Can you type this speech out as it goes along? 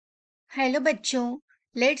Hello बच्चों,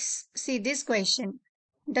 let's see this question.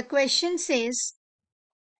 The question says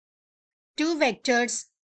two vectors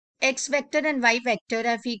x vector and y vector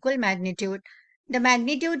have equal magnitude. The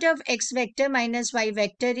magnitude of x vector minus y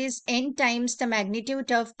vector is n times the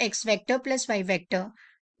magnitude of x vector plus y vector.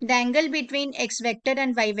 The angle between x vector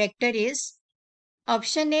and y vector is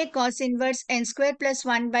option A cos inverse n square plus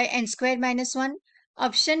 1 by n square minus 1.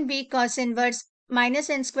 Option B cos inverse minus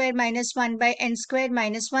n square minus 1 by n square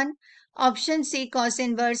minus 1. Option C cos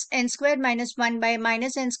inverse n square minus 1 by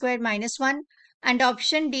minus n square minus 1. And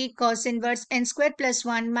option D cos inverse n square plus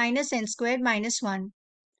 1 minus n square minus 1.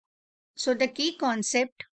 So the key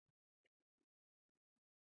concept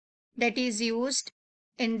that is used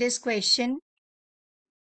in this question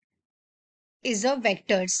is of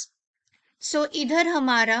vectors. So इधर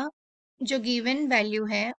हमारा जो given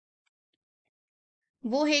value है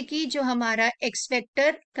वो है कि जो हमारा x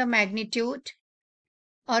vector का मैग्नीट्यूड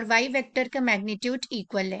और y वेक्टर का मैग्नीट्यूड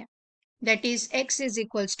इक्वल है, that is x is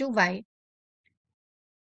equals to y.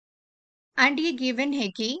 And ये गिवन है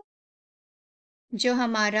कि जो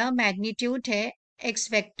हमारा मैग्नीट्यूड है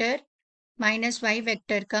x vector minus y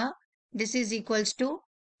vector का, this is equals to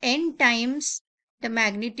n times the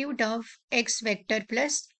magnitude of x vector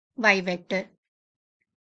plus y vector.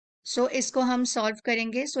 सो इसको हम सॉल्व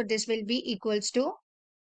करेंगे. So this will be equals to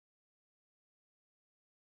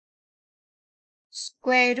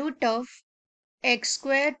square root of x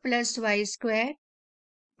square plus y square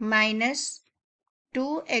minus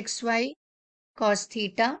 2xy cos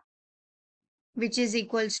theta, which is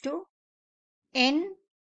equals to n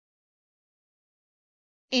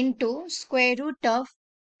into square root of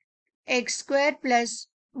x square plus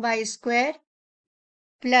y square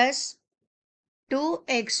plus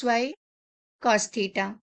 2xy cos theta.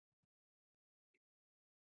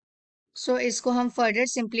 So इसको हम further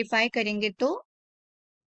simplify करेंगे तो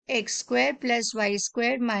x square plus y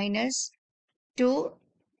square minus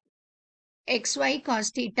 2xy cos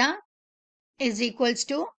theta is equals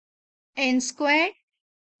to n square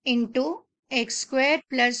into x square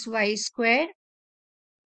plus y square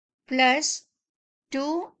plus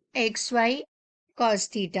 2xy cos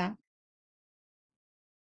theta.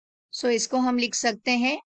 So इसको हम लिख सकते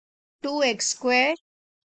हैं 2x square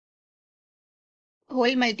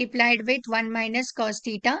whole multiplied with 1 minus cos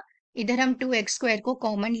theta. इधर हम 2x square को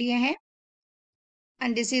common लिए हैं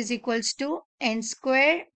and this is equals to n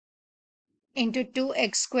square into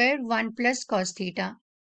 2x square 1 plus cos theta.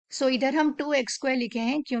 सो इधर हम 2x square लिखे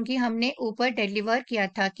हैं क्योंकि हमने ऊपर डिलीवर किया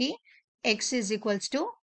था कि x is equals to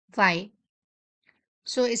y.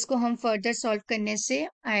 सो इसको हम फर्दर सॉल्व करने से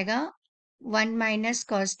आएगा 1 minus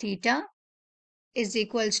cos theta is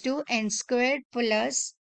equals to n square plus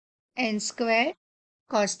n square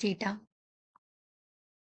cos theta.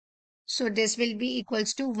 So this will be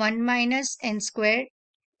equals to 1 minus n square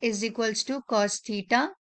is equals to cos theta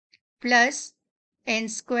plus n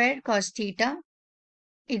square cos theta.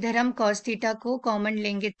 इधर हम cos theta को common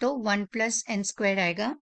लेंगे तो 1 plus n square आएगा.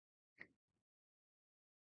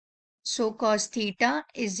 So cos theta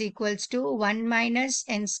is equals to 1 minus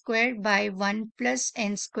n square by 1 plus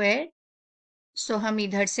n square. So हम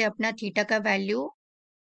इधर से अपना थीटा का वैल्यू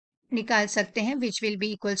निकाल सकते हैं which will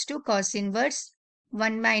be equals to cos inverse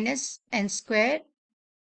 1 minus n square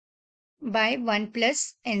by 1 plus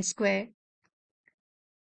n square.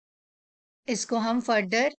 इसको हम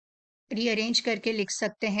फर्दर रीअरेंज करके लिख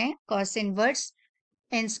सकते हैं cos inverse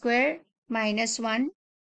n square minus 1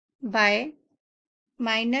 bye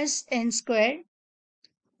minus n square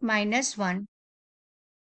minus 1.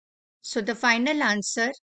 So the final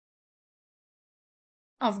answer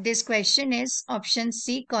of this question is option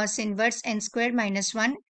C, cos inverse n square minus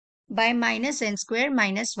 1 by minus n square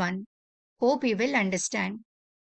minus 1. Hope you will understand.